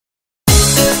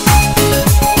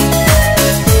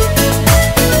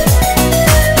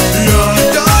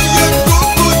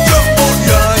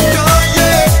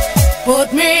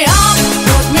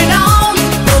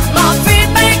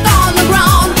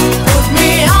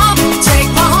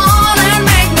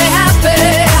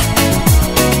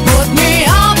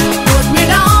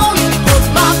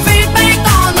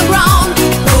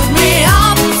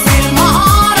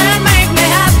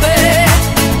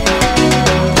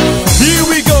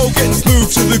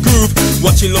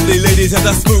watching lovely ladies as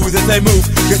I smooth as they move,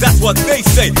 cause that's what they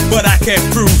say, but I can't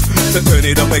prove. So turn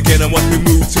it up again and watch me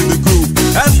move to the groove.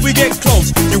 As we get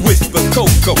close, you whisper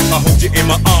Coco, I hold you in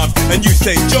my arms and you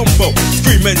say Jumbo.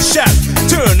 Scream and shout,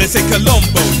 turn and say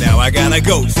Colombo. Now I gotta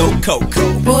go, so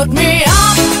Coco. Put me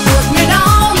up, put me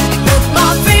down, put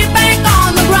my feet back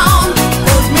on the ground.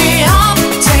 Put me up,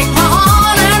 take my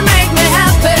heart and make me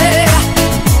happy.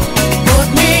 Put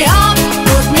me up,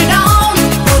 put me down,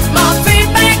 put my feet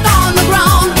back on the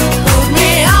ground. Put me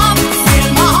up, fill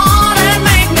my heart and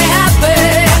make me happy.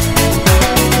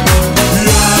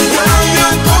 Yeah, yeah,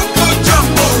 yeah, Coco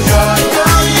Jamboo. Yeah,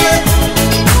 yeah, yeah.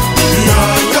 Yeah,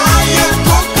 yeah, yeah,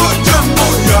 Coco Jamboo.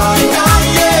 Yeah, yeah,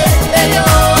 yeah. Hey, yo.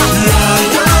 Yeah,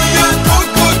 yeah, yeah,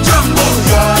 Coco Jamboo.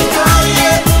 Yeah, yeah,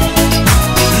 yeah.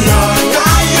 Yeah,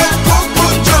 yeah, yeah, Coco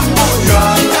Jamboo.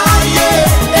 Yeah, yeah, yeah.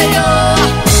 Hey, yo.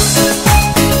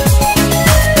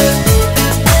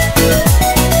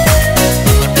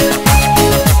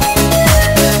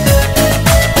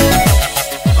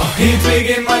 A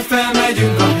hétvégén majd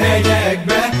felmegyünk a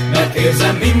hegyekbe, mert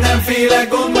érzem mindenféle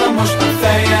gond van most a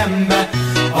fejembe.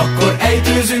 Akkor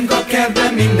ejtőzünk a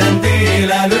kertbe minden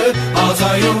délelőtt, az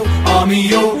a jó, ami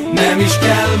jó, nem is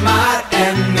kell már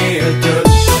ennél több.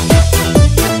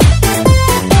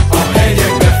 A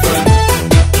hegyekbe fönn,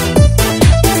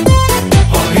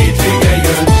 a hétvége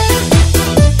jön.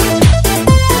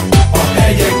 A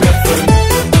hegyekbe fönn,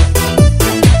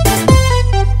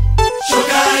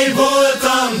 sokáig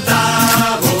voltam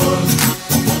távol,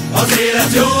 az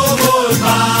élet jó volt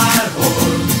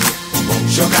bárhol.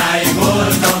 Sokáig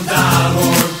voltam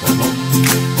távol,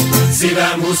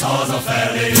 szívem húz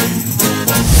hazafelé.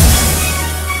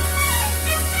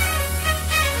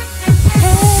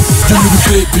 Gyönyörű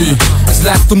baby, ezt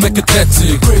látom, neked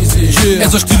tetszik.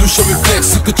 Ez a stílus, ami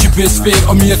flexik, a csipészfér,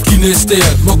 amilyet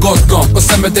kinéztél. Magadnak, a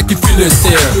szemedek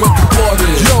kifiléztél.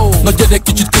 Na gyere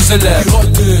kicsit közelebb,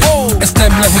 ezt nem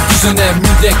lehet üzenem.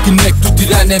 Mindenkinek tuti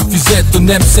rá nem fizet, ha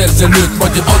nem szerzel nőt,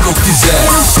 majd adok 10.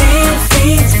 Szép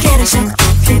fényt keresek,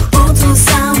 két ponton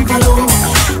számvaló.